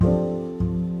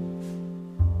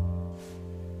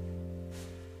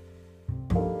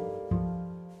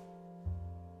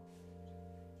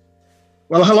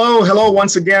Well, hello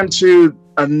once again to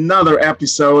another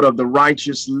episode of the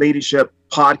Righteous Leadership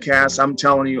Podcast. I'm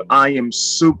telling you, I am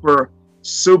super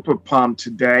pumped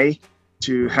today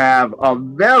to have our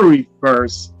very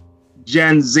first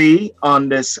Gen Z on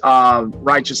this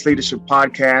Righteous Leadership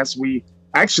Podcast. We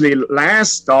actually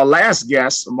our last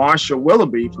guest, Marsha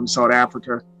Willoughby from South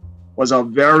Africa, was our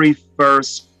very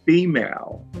first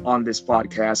female on this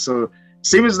podcast. So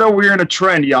seems as though we're in a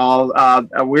trend, y'all.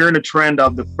 We're in a trend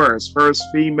of the first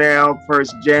female,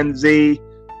 first Gen Z.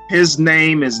 His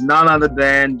name is none other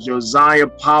than Josiah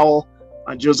Powell.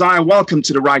 Josiah, welcome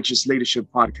to the Righteous Leadership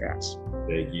Podcast.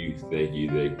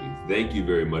 Thank you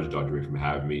very much, Dr. Ray, for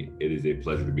having me. It is a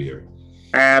pleasure to be here.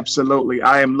 Absolutely.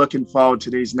 I am looking forward to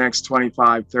these next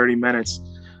 25, 30 minutes.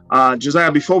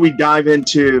 Josiah, before we dive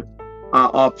into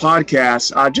our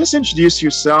podcast, just introduce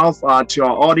yourself to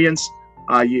our audience.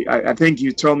 I think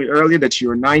you told me earlier that you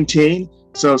were 19.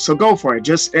 So go for it.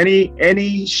 Just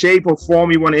any shape or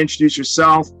form you want to introduce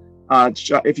yourself.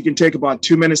 If you can take about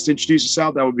 2 minutes to introduce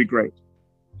yourself, that would be great.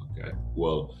 Okay.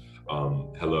 Well,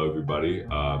 hello, everybody.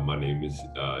 My name is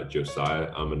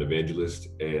Josiah. I'm an evangelist,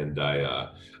 and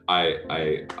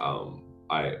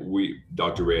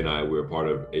Dr. Ray and I, we're part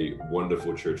of a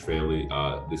wonderful church family,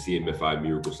 the CMFI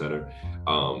Miracle Center.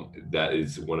 That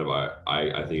is one of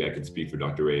I think I can speak for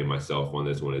Dr. Ray and myself on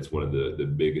this one. It's one of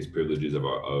the biggest privileges of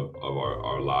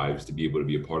our lives to be able to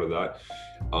be a part of that.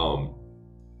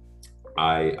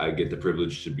 I get the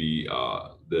privilege to be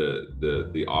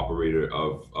the operator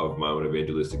of my own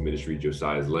evangelistic ministry,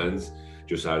 Josiah's Lens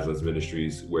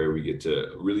Ministries, where we get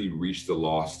to really reach the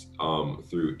lost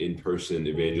through in-person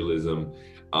evangelism,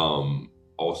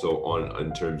 also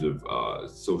in terms of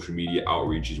social media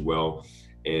outreach as well,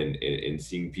 and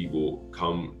seeing people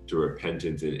come to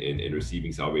repentance and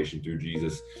receiving salvation through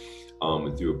Jesus,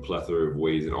 and through a plethora of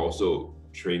ways, and also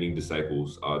training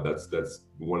disciples. That's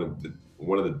one of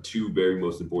the two very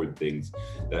most important things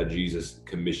that Jesus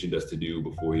commissioned us to do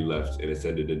before he left and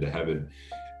ascended into heaven.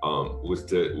 Was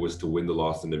to win the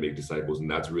lost and to make disciples,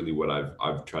 and that's really what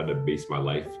I've tried to base my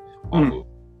life off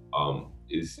of.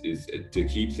 Is to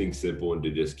keep things simple and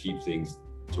to just keep things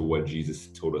to what Jesus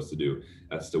told us to do.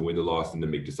 That's to win the lost and to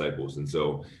make disciples. And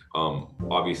so,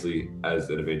 obviously, as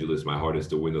an evangelist, my heart is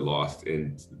to win the lost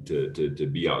and to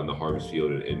be out in the harvest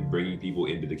field and bringing people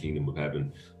into the kingdom of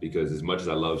heaven. Because as much as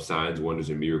I love signs, wonders,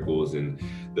 and miracles, and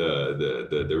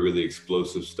the really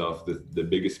explosive stuff, the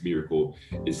biggest miracle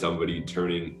is somebody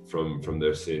turning from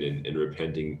their sin and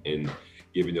repenting and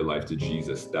giving their life to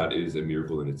Jesus. That is a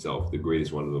miracle in itself, the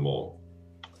greatest one of them all.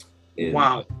 And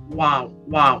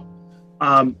Wow.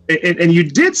 And you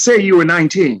did say you were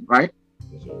 19, right?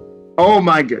 Yes, sir. Oh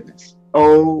my goodness.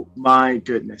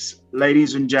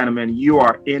 Ladies and gentlemen, you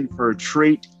are in for a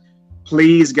treat.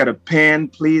 Please get a pen,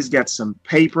 please get some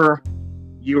paper.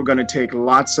 You're going to take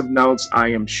lots of notes. I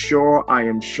am sure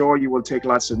you will take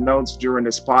lots of notes during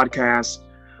this podcast.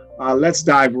 Let's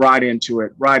dive right into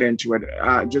it.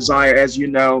 Josiah, as you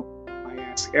know, I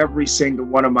ask every single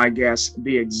one of my guests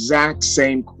the exact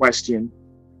same question.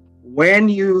 When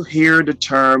you hear the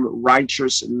term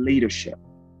righteous leadership,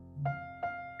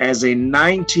 as a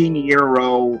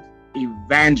 19-year-old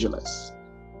evangelist,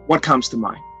 what comes to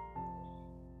mind?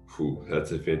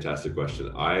 That's a fantastic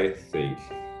question. I think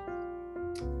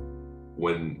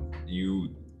when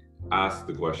you ask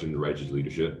the question righteous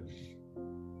leadership,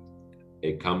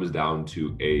 it comes down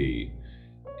to a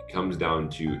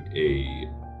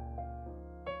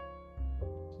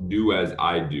do as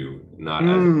I do, not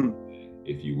as,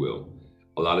 if you will.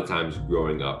 A lot of times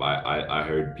growing up, I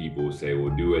heard people say,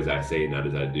 well, do as I say, not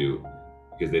as I do,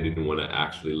 because they didn't want to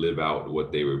actually live out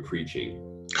what they were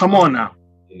preaching. Come on now.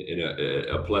 In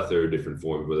a plethora of different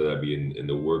forms, whether that be in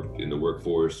the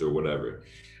workforce or whatever.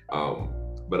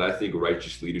 But I think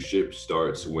righteous leadership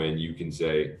starts when you can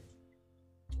say,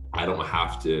 I don't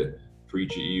have to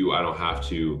preach at you. I don't have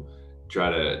to try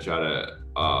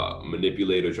to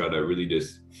manipulate or try to really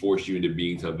just force you into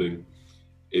being something.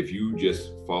 If you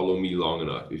just follow me long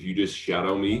enough, if you just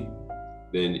shadow me,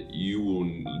 then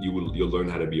you'll learn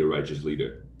how to be a righteous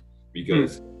leader,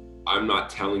 because I'm not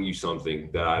telling you something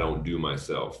that I don't do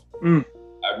myself.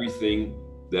 Everything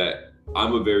that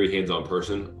I'm a very hands-on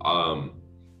person.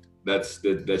 That's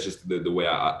just the way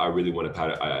I really want to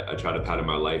pattern. I try to pattern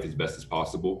my life as best as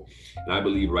possible. And I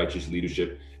believe righteous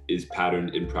leadership is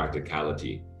patterned in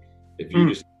practicality. If you're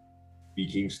just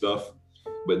speaking stuff,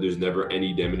 but there's never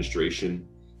any demonstration,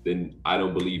 then I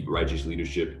don't believe righteous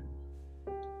leadership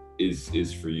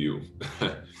is for you.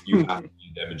 You have to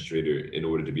be a demonstrator in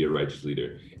order to be a righteous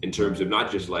leader, in terms of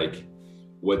not just like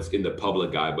what's in the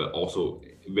public eye, but also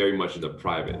very much in the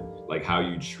private, like how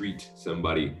you treat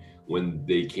somebody when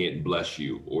they can't bless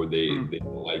you or they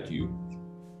don't like you.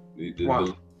 The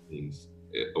little things,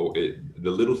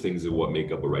 the little things are what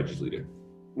make up a righteous leader.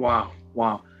 Wow.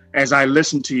 As I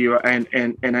listen to you, and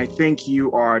I think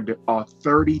you are our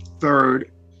 33rd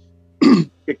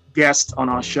guest on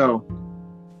our show.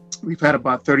 We've had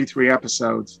about 33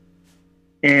 episodes,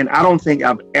 and I don't think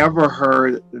I've ever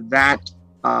heard that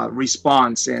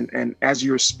response. And as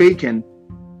you're speaking,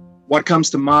 what comes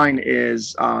to mind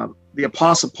is the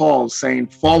Apostle Paul saying,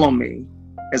 "Follow me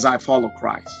as I follow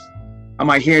Christ." Am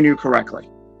I hearing you correctly?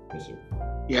 Yes, sir.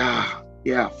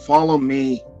 Yeah. Follow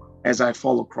me as I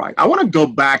follow Christ. I want to go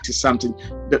back to something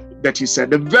that you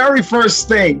said. The very first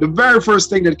thing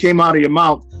that came out of your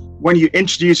mouth when you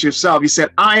introduced yourself, you said,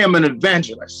 "I am an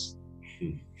evangelist."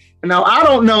 Now, I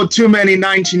don't know too many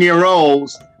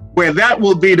 19-year-olds where that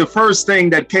will be the first thing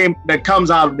that comes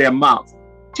out of their mouth.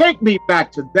 Take me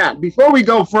back to that. Before we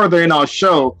go further in our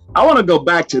show, I want to go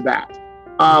back to that.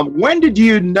 When did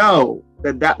you know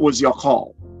that was your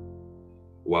call?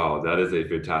 Wow, that is a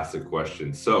fantastic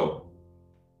question. So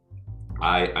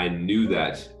I knew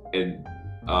that, and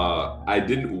I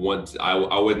didn't want to,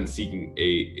 I wasn't seeking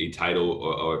a title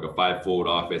or like a fivefold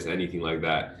office, anything like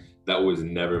that. That was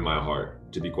never my heart.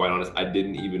 To be quite honest, I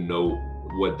didn't even know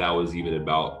what that was even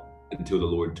about until the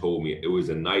Lord told me. It was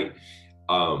a night.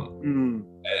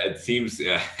 It seems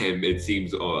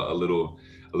a little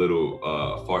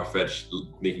far-fetched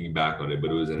thinking back on it, but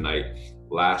it was a night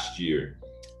last year,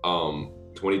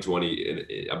 2020, and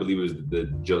I believe it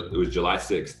was July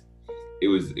 6th. It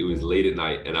was late at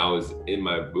night, and I was in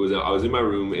my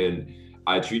room, and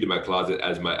I treated my closet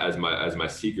as my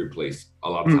secret place a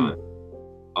lot of time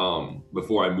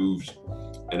before I moved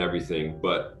and everything.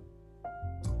 But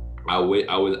I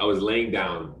was laying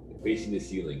down facing the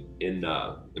ceiling in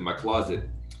my closet,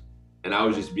 and I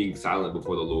was just being silent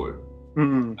before the Lord.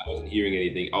 I wasn't hearing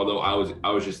anything, although I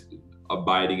was just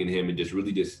abiding in Him and just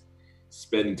really just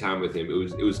spending time with Him.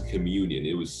 It was communion.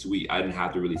 It was sweet. I didn't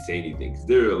have to really say anything, because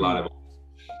there are a lot of moments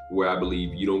where I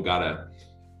believe you don't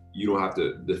have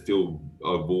to fill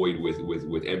a void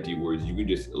with empty words. You can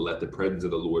just let the presence of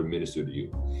the Lord minister to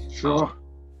you. Sure.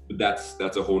 But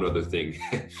that's a whole nother thing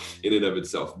in and of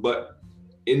itself. But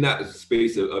in that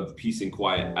space of peace and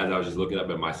quiet, as I was just looking up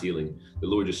at my ceiling, the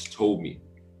Lord just told me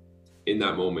in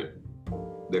that moment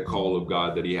the call of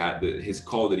God that He had, His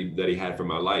call that He had for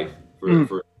my life, for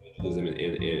evangelism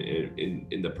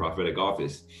in the prophetic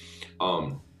office.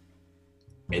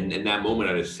 And in that moment,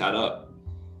 I just sat up,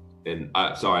 and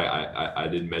I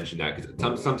didn't mention that,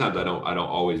 because sometimes I don't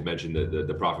always mention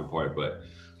the prophet part, but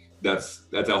that's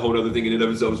a whole other thing in and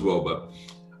of itself as well. But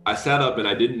I sat up and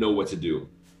I didn't know what to do,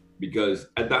 because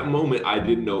at that moment I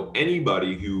didn't know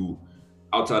anybody who,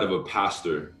 outside of a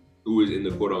pastor who was in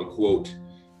the quote unquote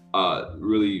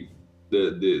really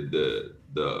the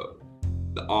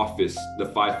office, the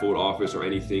fivefold office or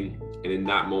anything. And in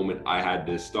that moment, I had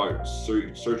to start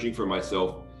searching for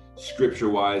myself,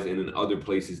 scripture-wise and in other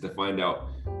places, to find out,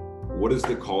 what is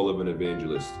the call of an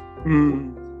evangelist? What is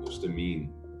it supposed to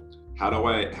mean? How do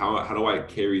I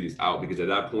carry this out? Because at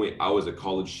that point, I was a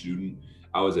college student.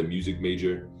 I was a music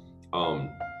major.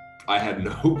 I had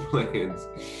no plans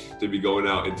to be going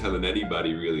out and telling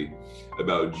anybody really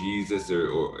about Jesus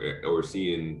or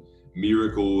seeing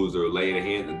miracles or laying a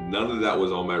hand. None of that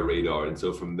was on my radar. And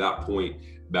so from that point,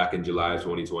 back in July of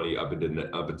 2020 up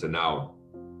until now,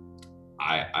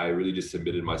 I really just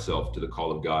submitted myself to the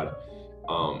call of God,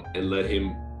 and let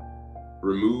Him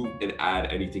remove and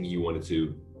add anything He wanted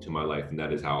to my life. And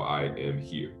that is how I am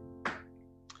here.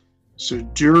 So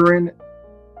during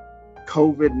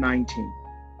COVID-19,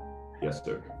 yes,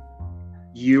 sir,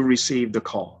 you received the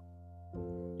call.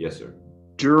 Yes, sir.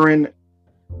 During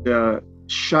the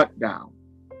shutdown,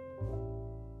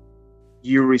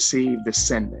 you received the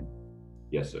sending.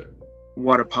 Yes, sir.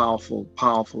 What a powerful,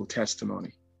 powerful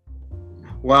testimony.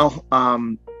 Well,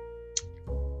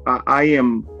 I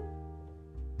am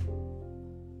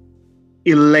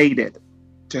elated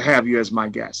to have you as my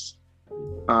guest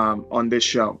on this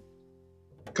show,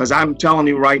 because I'm telling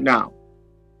you right now,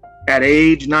 at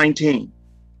age 19,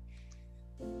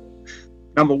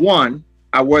 number one,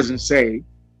 I wasn't saved.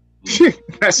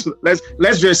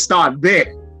 let's just start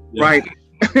there, yeah. Right?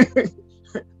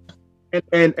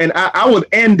 and I would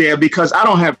end there, because I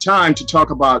don't have time to talk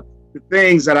about the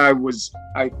things that I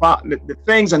thought, the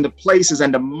things and the places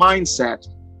and the mindset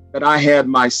that I had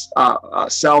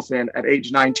myself in at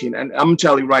age 19. And I'm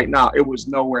telling you right now, it was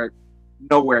nowhere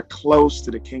close to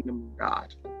the kingdom of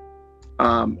God.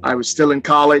 I was still in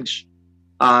college.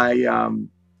 I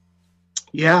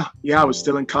was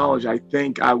still in college. I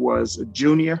think I was a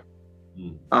junior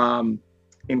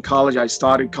in college. I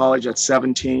started college at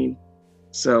 17.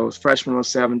 So freshman was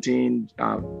 17,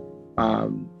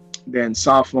 then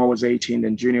sophomore was 18,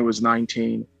 then junior was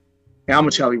 19. And I'm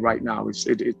gonna tell you right now, it's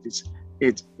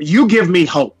you give me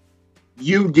hope.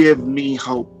 You give me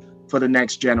hope for the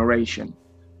next generation,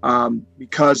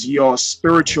 because your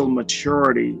spiritual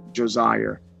maturity,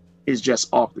 Josiah, is just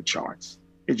off the charts.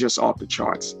 It's just off the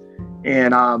charts.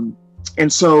 And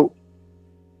so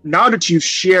now that you've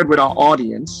shared with our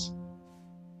audience,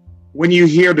 when you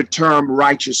hear the term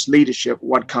righteous leadership,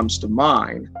 what comes to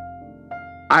mind?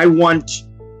 I want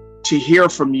to hear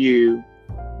from you.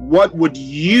 What would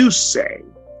you say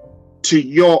to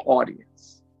your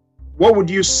audience? What would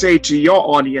you say to your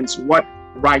audience what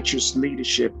righteous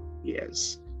leadership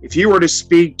is? If you were to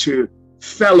speak to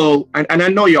fellow, and I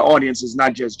know your audience is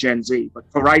not just Gen Z, but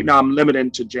for right now, I'm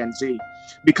limited to Gen Z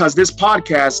because this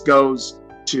podcast goes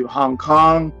to Hong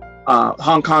Kong.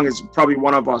 Hong Kong is probably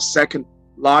one of our second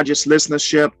largest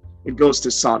listenership. It goes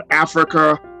to South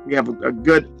Africa. We have a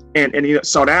good, and you know,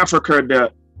 South Africa,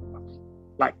 the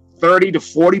like 30 to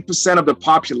 40% of the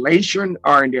population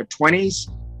are in their 20s.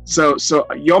 So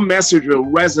your message will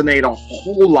resonate a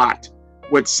whole lot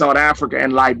with South Africa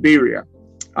and Liberia.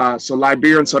 So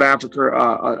Liberia and South Africa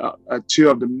are two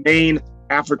of the main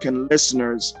African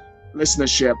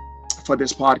listenership for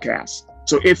this podcast.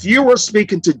 So if you were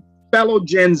speaking to fellow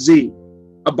Gen Z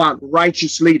about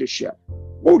righteous leadership,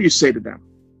 what would you say to them?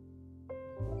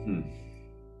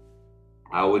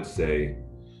 I would say,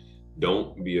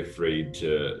 don't be afraid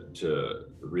to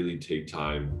really take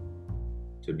time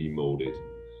to be molded.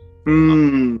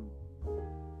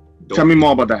 Tell me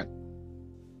more about that.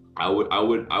 I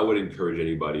would encourage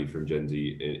anybody from Gen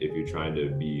Z, if you're trying to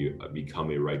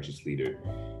become a righteous leader,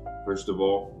 first of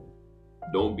all,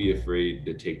 don't be afraid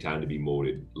to take time to be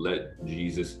molded. Let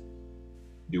Jesus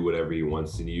do whatever he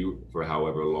wants in you for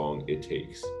however long it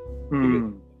takes.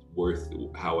 It's worth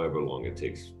however long it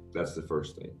takes. That's the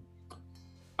first thing.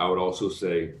 I would also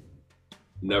say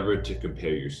never to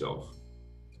compare yourself.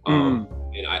 And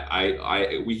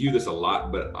we hear this a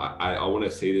lot, but I want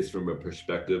to say this from a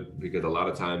perspective, because a lot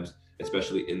of times,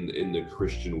 especially in the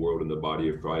Christian world, in the body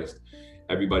of Christ,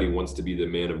 everybody wants to be the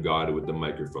man of God with the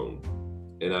microphone.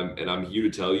 And I'm here to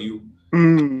tell you,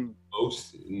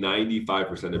 most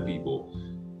 95% of people,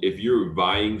 if you're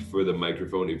vying for the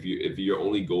microphone, if your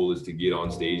only goal is to get on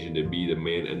stage and to be the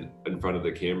man in front of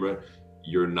the camera,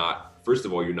 you're not. First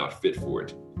of all, you're not fit for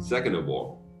it. Second of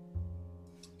all,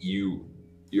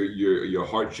 your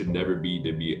heart should never be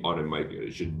to be on a mic.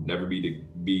 It should never be to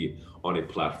be on a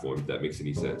platform, if that makes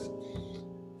any sense.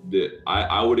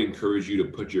 I would encourage you to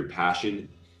put your passion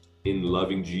in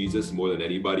loving Jesus more than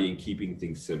anybody and keeping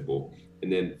things simple.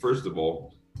 And then first of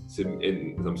all,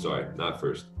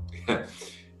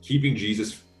 keeping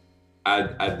Jesus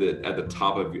at the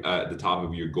top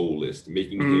of your goal list,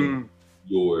 making him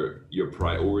your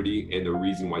priority and the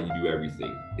reason why you do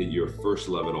everything, in your first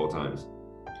love at all times.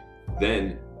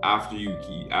 Then after you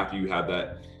have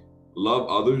that, love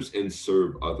others and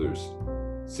serve others.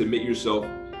 Submit yourself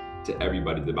to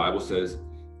everybody. The Bible says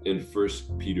in 1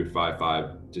 Peter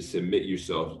 5:5 to submit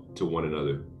yourself to one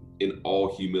another in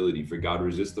all humility, for God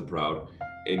resists the proud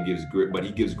and but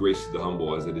he gives grace to the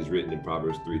humble, as it is written in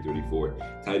Proverbs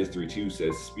 3:34. Titus 3:2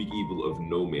 says, speak evil of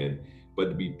no man, but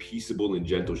to be peaceable and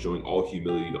gentle, showing all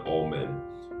humility to all men.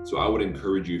 So I would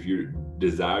encourage you, if you're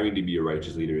desiring to be a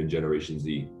righteous leader in Generation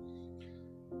Z,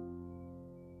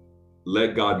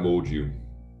 let God mold you.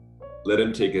 Let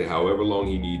him take it however long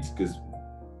he needs, because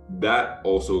that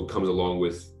also comes along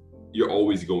with you're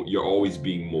always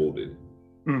being molded.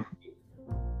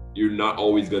 You're not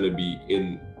always going to be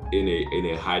in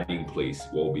a hiding place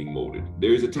while being molded.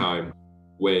 There's a time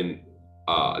when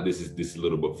this is a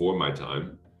little before my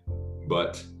time,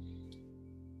 but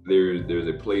there's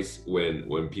a place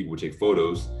when people take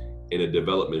photos in a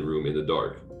development room in the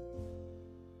dark.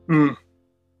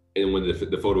 And when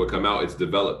the photo would come out, it's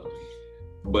developed.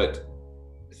 But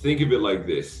think of it like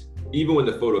this. Even when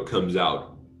the photo comes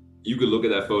out, you could look at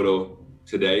that photo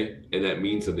today and that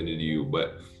means something to you.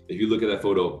 But if you look at that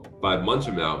photo 5 months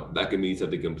from now, that can mean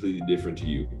something completely different to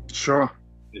you. Sure.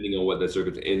 Depending on what that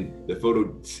circumstance, and the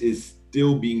photo is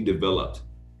still being developed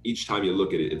each time you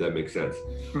look at it, if that makes sense.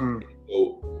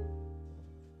 So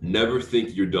never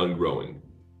think you're done growing.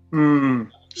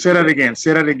 Say that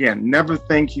again. Never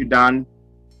think you're done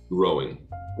growing.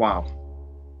 Wow.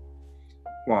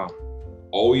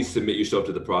 Always submit yourself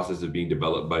to the process of being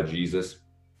developed by Jesus.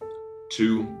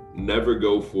 2, never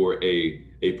go for a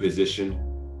position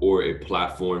or a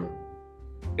platform.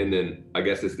 And then I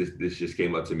guess this just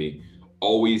came up to me.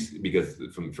 Always, because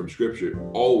from scripture,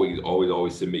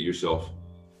 always submit yourself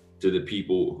to the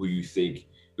people who you think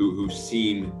who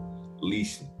seem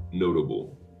least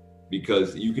notable,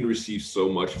 because you can receive so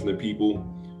much from the people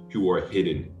who are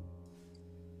hidden.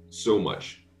 So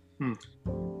much.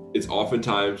 It's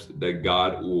oftentimes that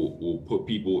God will put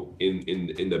people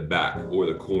in the back or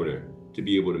the corner to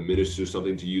be able to minister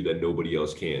something to you that nobody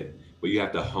else can. But you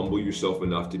have to humble yourself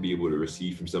enough to be able to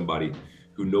receive from somebody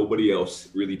who nobody else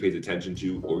really pays attention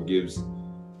to or gives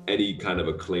any kind of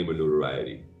acclaim or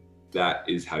notoriety. That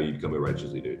is how you become a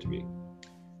righteous leader to me.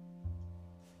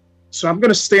 So I'm going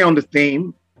to stay on the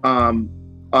theme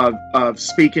of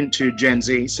speaking to Gen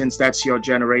Z, since that's your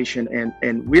generation,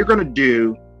 and we're going to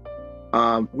do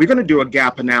a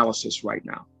gap analysis right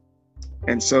now.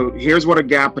 And so here's what a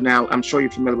gap analysis. I'm sure you're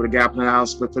familiar with a gap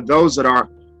analysis, but for those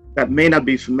that may not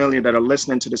be familiar, that are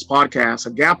listening to this podcast,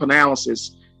 a gap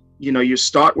analysis, you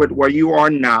start with where you are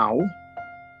now,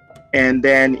 and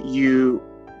then you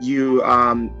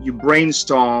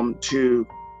brainstorm to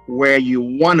where you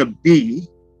want to be.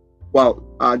 Well,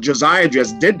 Josiah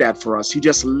just did that for us. He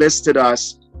just listed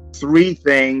us 3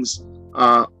 things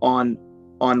on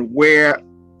where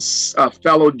a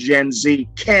fellow Gen Z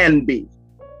can be.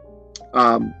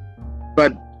 And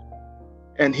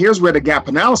here's where the gap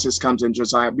analysis comes in,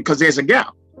 Josiah, because there's a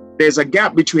gap. There's a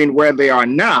gap between where they are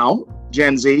now,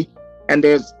 Gen Z, and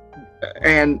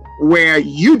where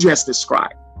you just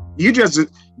described. You just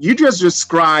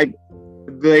described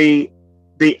the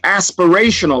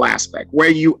aspirational aspect,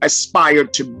 where you aspire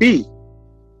to be.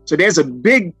 So there's a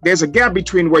gap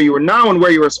between where you are now and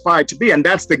where you aspire to be, and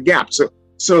that's the gap. So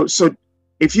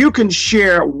if you can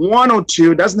share 1 or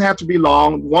 2, doesn't have to be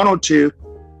long, 1 or 2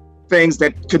 things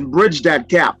that can bridge that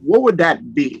gap, what would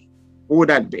that be? What would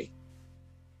that be?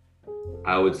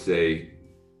 I would say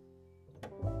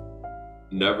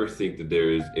never think that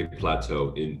there is a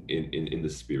plateau in the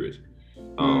spirit.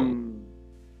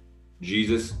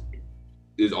 Jesus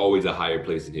is always a higher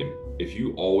place in him. If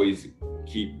you always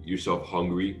keep yourself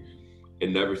hungry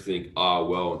and never think,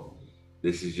 well,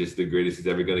 this is just the greatest it's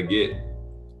ever gonna get.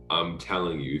 I'm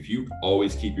telling you, if you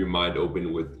always keep your mind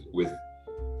open with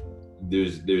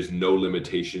there's no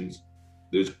limitations,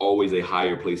 there's always a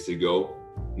higher place to go,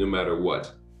 no matter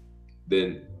what,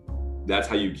 then that's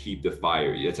how you keep the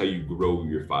fire. That's how you grow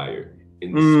your fire.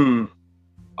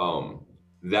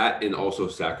 That, and also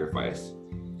sacrifice.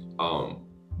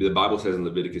 The Bible says in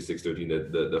Leviticus 6:13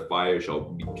 that the fire shall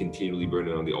be continually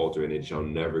burning on the altar and it shall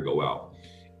never go out.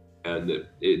 And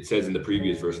it says in the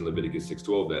previous verse in Leviticus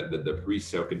 6:12 that the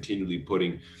priest shall continually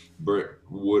putting burnt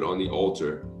wood on the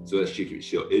altar, so that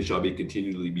it shall be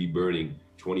continually be burning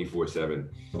 24/7.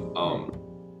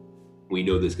 We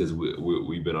know this because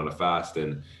we've been on a fast,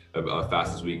 and a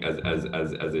fast this week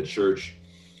as a church.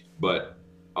 But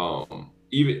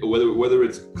even whether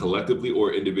it's collectively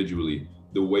or individually,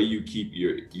 the way you keep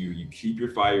your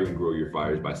fire and grow your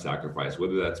fire is by sacrifice.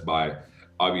 Whether that's by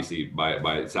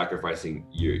sacrificing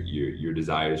your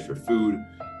desires for food,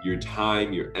 your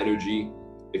time, your energy.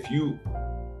 If you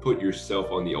put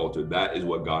yourself on the altar, that is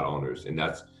what God honors, and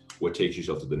that's what takes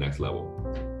yourself to the next level.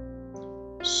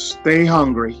 Stay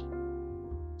hungry,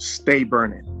 stay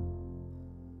burning.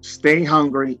 Stay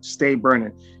hungry, stay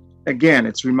burning. Again,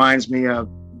 it reminds me of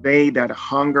they that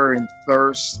hunger and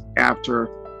thirst after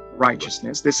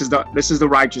righteousness. This is the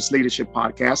Righteous Leadership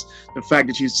Podcast. The fact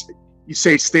that you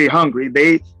say stay hungry,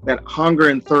 they that hunger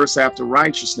and thirst after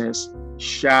righteousness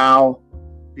shall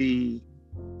be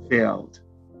filled.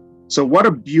 So what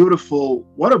a beautiful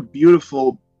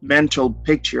mental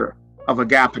picture of a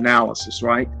gap analysis,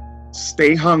 right?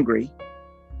 Stay hungry,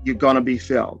 you're going to be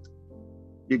filled.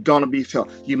 You're going to be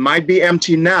filled. You might be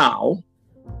empty now,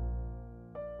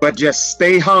 but just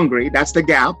stay hungry. That's the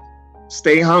gap.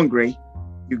 Stay hungry,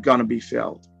 you're going to be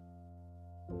filled.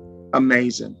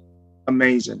 Amazing.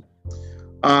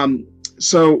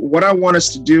 So what I want us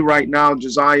to do right now,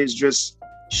 Josiah, is just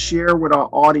share with our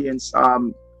audience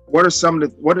what are some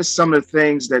of the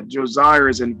things that Josiah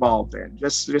is involved in.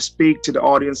 Just speak to the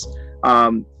audience.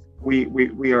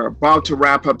 We are about to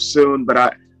wrap up soon,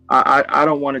 but I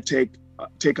don't want to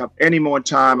take up any more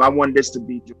time. I want this to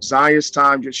be Josiah's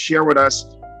time. Just share with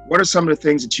us, what are some of the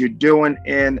things that you're doing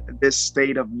in this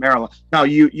state of Maryland? Now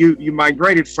you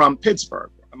migrated from Pittsburgh,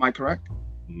 am I correct?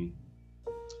 Mm-hmm.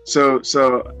 So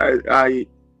I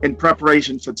in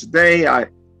preparation for today, I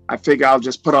figure I'll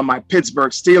just put on my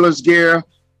Pittsburgh Steelers gear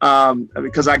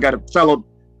because I got a fellow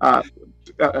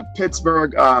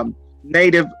Pittsburgh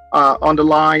native on the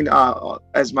line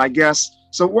as my guest.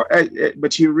 So,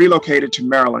 but you relocated to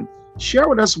Maryland. Share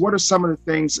with us, what are some of the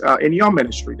things in your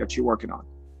ministry that you're working on?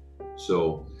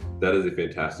 So that is a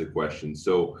fantastic question.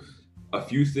 So a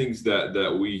few things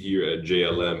that we here at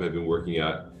JLM have been working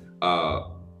at.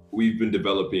 we've been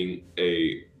developing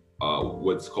a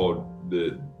what's called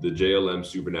the JLM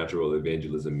Supernatural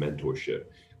Evangelism Mentorship.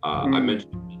 I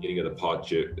mentioned at the beginning of the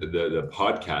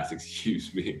podcast,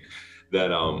 excuse me, that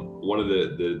one of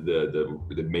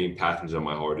the main passions on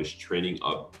my heart is training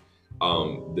up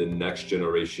the next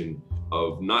generation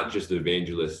of not just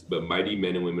evangelists, but mighty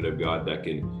men and women of God that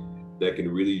can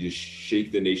really just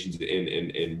shake the nations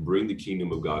and bring the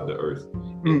kingdom of God to earth.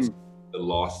 And the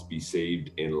lost be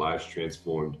saved and lives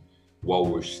transformed while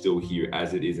we're still here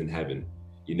as it is in heaven.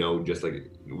 You know, just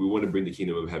like we want to bring the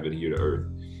kingdom of heaven here to earth.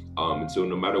 And so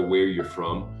no matter where you're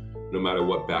from, no matter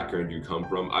what background you come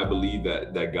from, I believe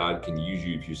that God can use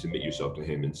you if you submit yourself to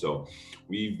him. And so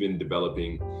we've been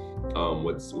developing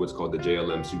what's called the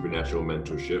JLM Supernatural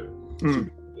Mentorship,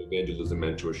 Evangelism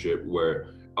Mentorship, where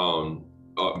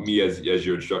me as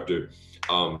your instructor,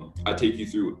 I take you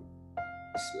through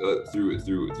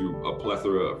a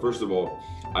plethora. First of all,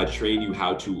 I train you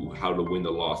how to win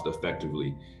the lost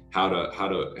effectively, how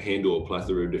to handle a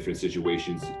plethora of different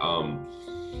situations,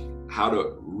 how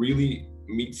to really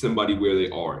meet somebody where they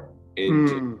are,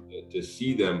 and to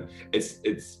see them.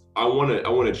 I want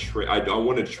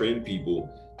to train people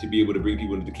to be able to bring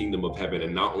people into the kingdom of heaven,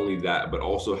 and not only that, but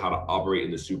also how to operate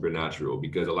in the supernatural.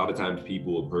 Because a lot of times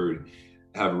people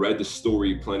have read the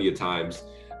story plenty of times.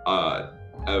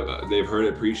 They've heard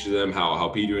it preached to them how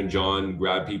Peter and John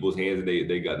grabbed people's hands and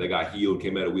they got healed,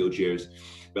 came out of wheelchairs.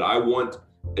 But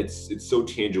it's so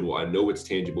tangible. I know it's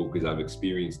tangible because I've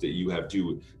experienced it. You have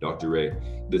too, Dr. Ray.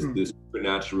 This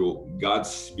supernatural, God's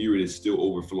spirit is still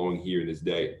overflowing here in this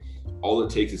day. All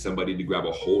it takes is somebody to grab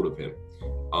a hold of him.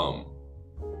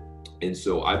 And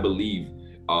so I believe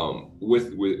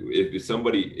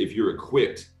if you're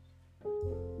equipped,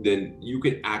 then you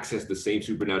can access the same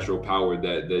supernatural power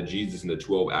that Jesus and the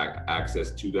 12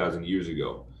 accessed 2,000 years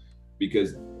ago.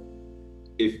 Because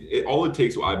all it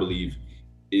takes, what I believe,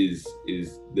 is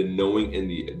the knowing and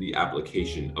the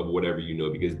application of whatever you know.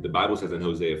 Because the Bible says in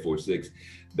Hosea 4:6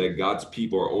 that God's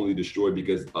people are only destroyed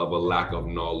because of a lack of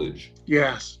knowledge.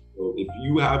 Yes. So if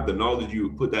you have the knowledge,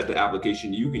 you put that to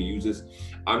application, you can use this.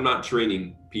 I'm not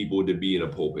training people to be in a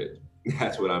pulpit.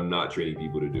 That's what I'm not training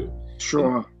people to do.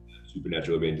 Sure.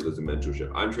 Supernatural evangelism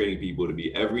mentorship, I'm training people to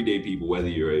be everyday people, whether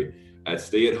you're a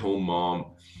stay-at-home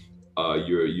mom,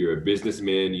 you're a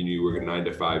businessman, you work a 9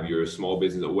 to 5, you're a small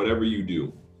business, or whatever you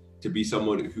do, to be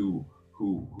someone who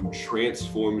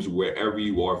transforms wherever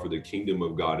you are for the kingdom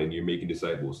of God, and you're making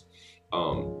disciples.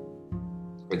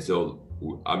 And so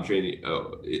I'm training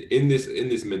in this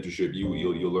mentorship.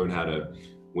 You'll learn how to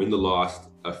win the lost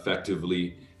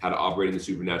effectively, how to operate in the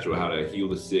supernatural, how to heal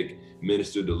the sick,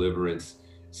 minister deliverance,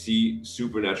 see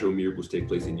supernatural miracles take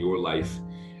place in your life,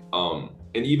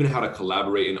 and even how to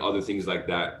collaborate and other things like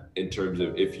that, in terms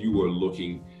of if you are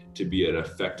looking to be an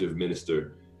effective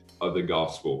minister of the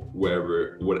gospel,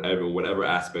 whatever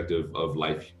aspect of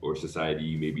life or society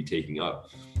you may be taking up.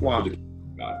 Wow. For the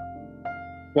kingdom of God.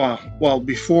 Wow. Well,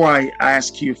 before I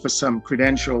ask you for some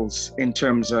credentials in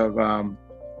terms of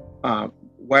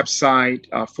website,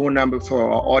 phone number for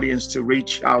our audience to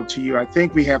reach out to you, I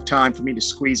think we have time for me to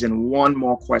squeeze in one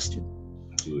more question.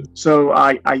 Absolutely. So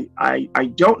I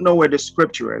don't know where the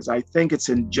scripture is. I think it's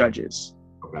in Judges.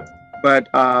 Okay. But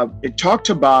it talked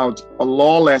about a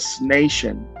lawless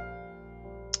nation,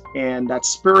 and that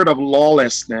spirit of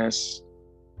lawlessness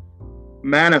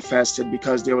manifested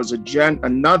because there was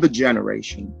another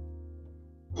generation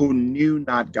who knew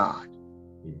not God.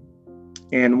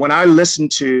 And when I listen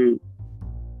to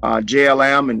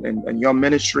JLM and your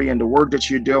ministry and the work that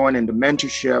you're doing and the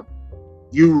mentorship,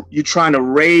 you're trying to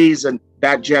raise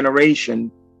that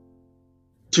generation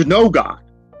to know God,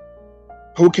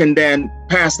 who can then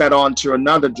pass that on to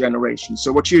another generation.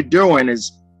 So what you're doing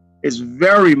is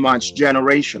very much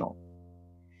generational.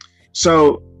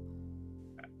 So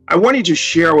I want you to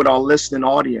share with our listening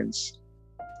audience,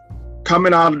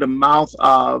 coming out of the mouth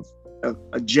of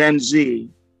a Gen Z,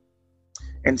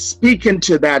 and speaking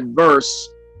to that verse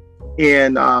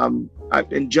in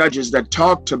Judges that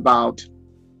talked about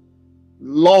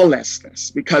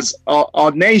lawlessness, because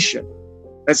our nation,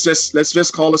 let's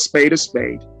just call a spade a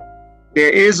spade. There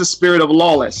is a spirit of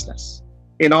lawlessness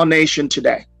in our nation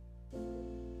today.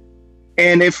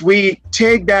 And if we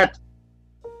take that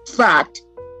fact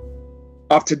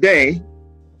of today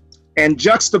and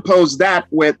juxtapose that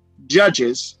with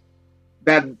Judges,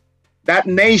 that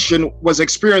nation was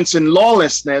experiencing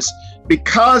lawlessness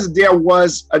because there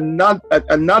was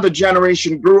another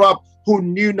generation grew up who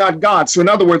knew not God. So in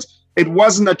other words, it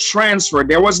wasn't a transfer.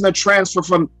 There wasn't a transfer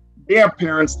from their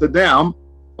parents to them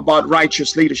about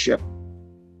righteous leadership.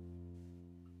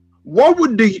 what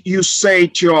would you say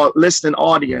to your listening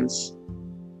audience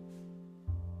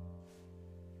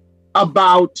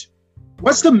about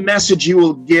what's the message you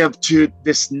will give to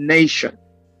this nation?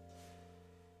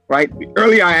 Right?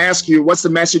 Earlier I asked you, what's the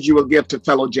message you will give to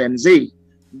fellow Gen Z?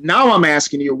 Now I'm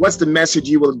asking you, what's the message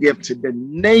you will give to the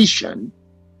nation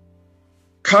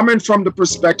coming from the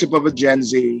perspective of a Gen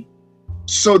Z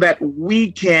so that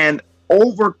we can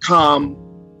overcome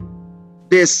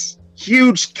this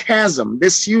huge chasm,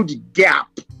 this huge gap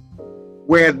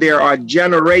where there are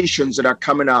generations that are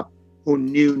coming up who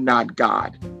knew not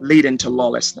God, leading to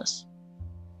lawlessness?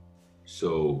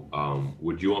 So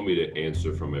would you want me to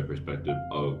answer from a perspective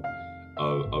of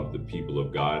the people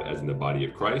of God as in the body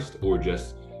of Christ, or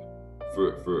just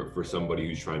for somebody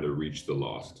who's trying to reach the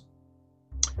lost?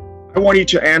 I want you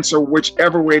to answer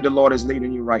whichever way the Lord is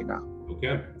leading you right now.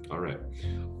 Okay. All right.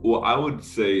 Well, I would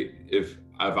say if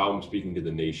I'm speaking to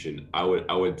the nation, I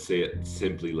would say it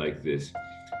simply like this.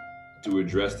 To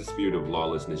address the spirit of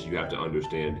lawlessness, you have to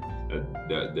understand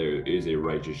that there is a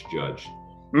righteous judge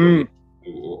we're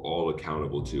all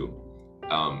accountable to.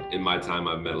 In my time,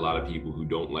 I've met a lot of people who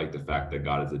don't like the fact that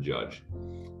God is a judge.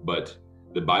 But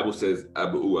the Bible says, I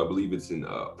believe it's in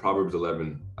Proverbs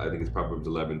 11, I think it's Proverbs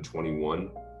 11:21.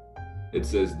 It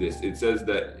says this, it says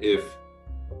that if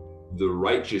the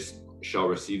righteous shall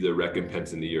receive their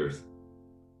recompense in the earth,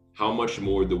 how much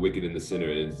more the wicked and the sinner?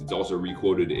 And it's also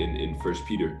requoted in 1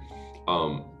 Peter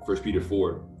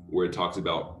 4, where it talks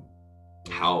about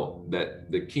how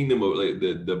that the kingdom of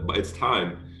it's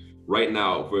time right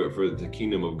now for the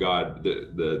kingdom of God,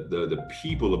 the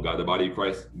people of God, the body of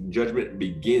Christ. Judgment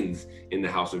begins in the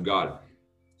house of God.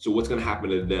 So what's going to happen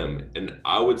to them? And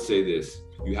I would say this: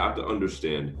 you have to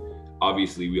understand.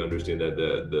 Obviously, we understand that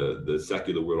the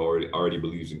secular world already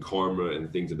believes in karma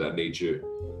and things of that nature,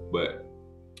 but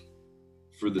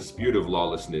for the spirit of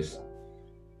lawlessness,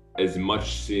 as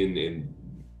much sin and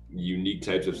unique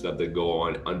types of stuff that go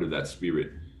on under that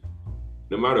spirit,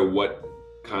 no matter what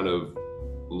kind of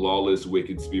lawless,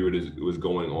 wicked spirit was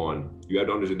going on, you have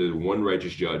to understand there's one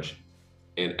righteous judge,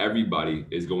 and everybody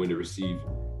is going to receive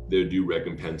their due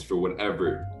recompense for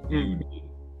whatever you did.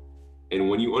 And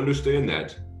when you understand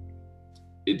that,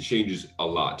 it changes a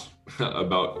lot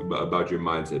about your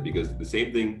mindset, because the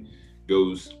same thing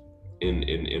goes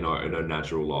in our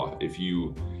natural law. If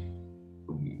you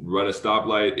run a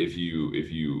stoplight, if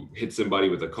you hit somebody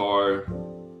with a car,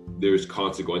 there's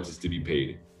consequences to be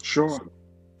paid. Sure. So,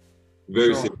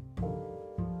 very sure. simple.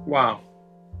 Wow.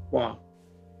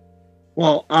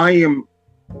 Well, I am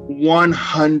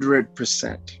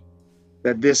 100%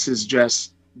 that this is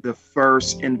just the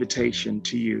first invitation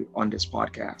to you on this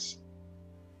podcast.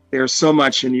 There's so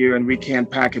much in you, and we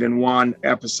can't pack it in one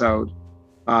episode.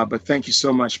 But thank you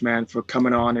so much, man, for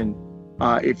coming on. And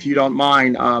if you don't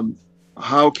mind,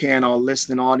 how can our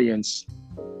listening audience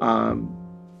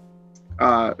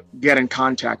get in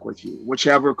contact with you?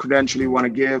 Whichever credential you want to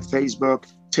give: Facebook,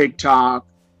 TikTok,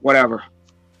 whatever.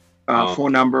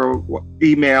 Phone number,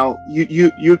 email.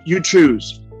 You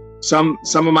choose. Some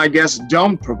of my guests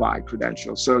don't provide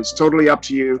credentials, so it's totally up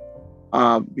to you.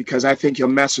 Because I think your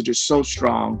message is so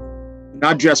strong,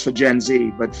 not just for Gen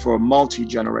Z, but for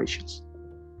multi-generations.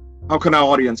 How can our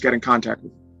audience get in contact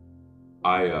with you?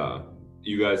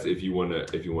 You guys, if you wanna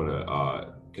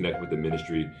connect with the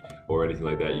ministry or anything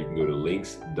like that, you can go to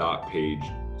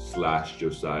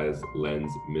links.page/Josiah's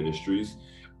Lens Ministries.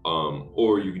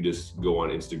 Or you can just go on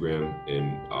Instagram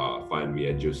and find me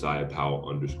at Josiah Powell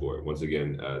 _. Once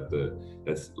again,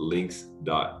 that's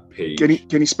links.page.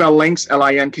 Can you spell links?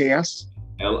 LINKS?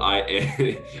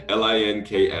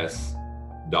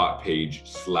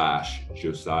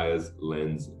 LINKS.page/Josiah's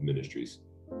Lens Ministries.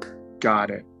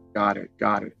 Got it.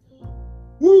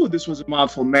 Woo, this was a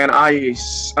mouthful, man.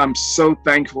 I'm so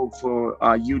thankful for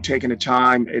you taking the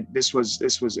time. This was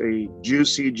a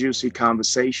juicy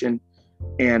conversation.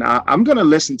 And I'm going to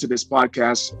listen to this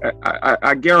podcast,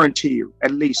 I guarantee you, at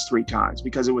least 3 times,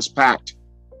 because it was packed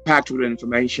with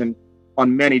information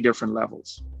on many different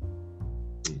levels.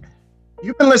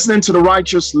 You've been listening to the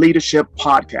Righteous Leadership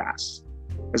Podcast.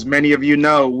 As many of you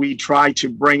know, we try to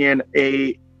bring in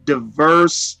a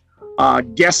diverse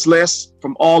guest list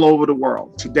from all over the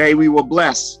world. Today, we were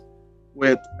blessed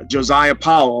with Josiah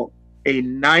Powell, a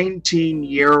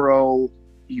 19-year-old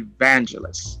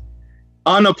evangelist,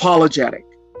 unapologetic,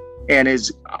 and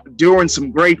is doing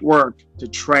some great work to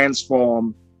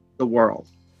transform the world.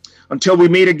 Until we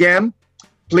meet again,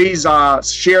 please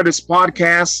share this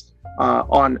podcast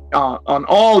on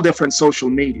all different social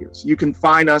medias. You can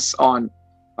find us on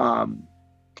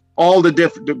all the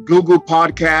Google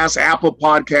Podcasts, Apple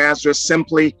Podcasts. Just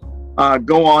simply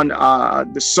go on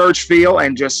the search field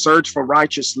and just search for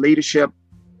Righteous Leadership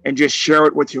and just share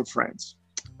it with your friends.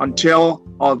 Until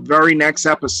our very next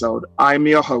episode, I'm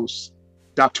your host,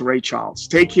 Dr. Ray Charles.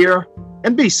 Take care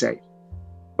and be safe.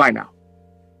 Bye now.